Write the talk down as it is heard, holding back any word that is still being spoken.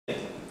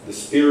the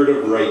spirit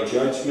of right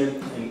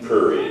judgment and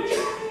courage,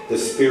 the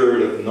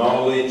spirit of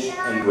knowledge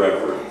and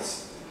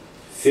reverence.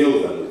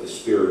 Fill them with the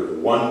spirit of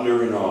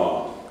wonder and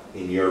awe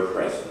in your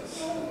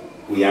presence.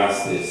 We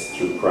ask this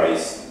through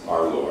Christ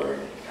our Lord.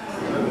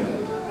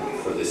 Amen.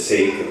 For the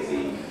sake of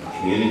the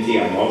community,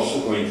 I'm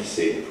also going to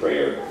say the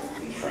prayer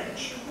in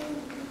French.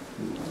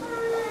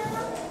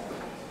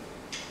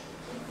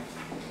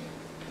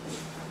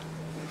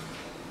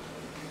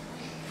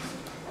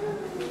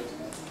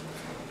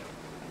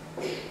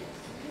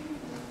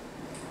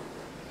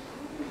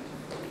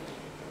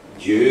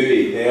 Dieu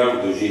et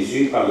Père de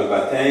Jésus, par le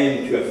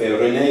baptême, tu as fait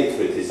renaître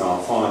tes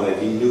enfants à la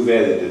vie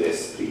nouvelle de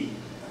l'Esprit.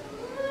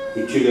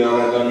 Et tu leur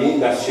as donné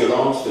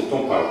l'assurance de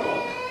ton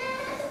pardon.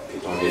 Que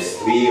ton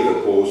Esprit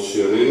repose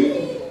sur eux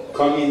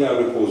comme il a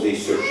reposé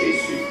sur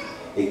Jésus,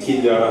 et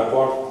qu'il leur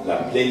apporte la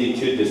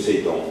plénitude de ses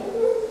dons.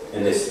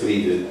 Un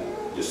esprit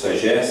de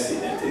sagesse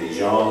et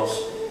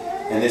d'intelligence,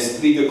 un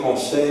esprit de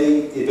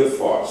conseil et de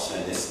force,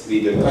 un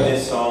esprit de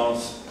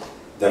connaissance,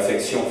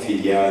 d'affection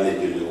filiale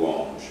et de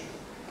louange.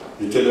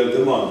 Je te le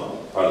demande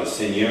par le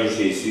Seigneur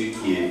Jésus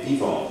qui est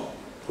vivant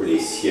pour les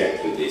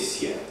siècles des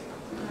siècles.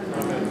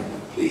 Amen.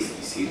 Please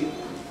be seated.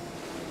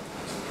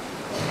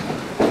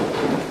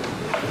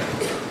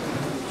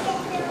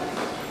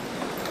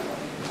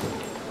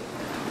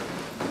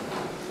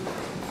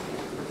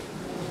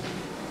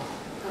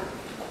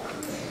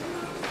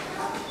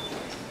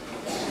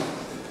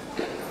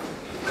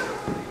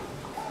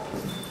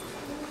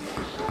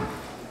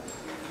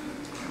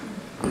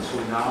 So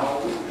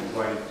now I'm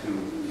going to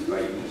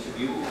invite each of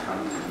you to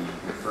come to be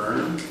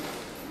confirmed,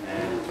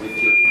 and with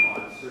your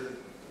sponsor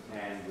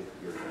and with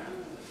your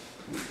family.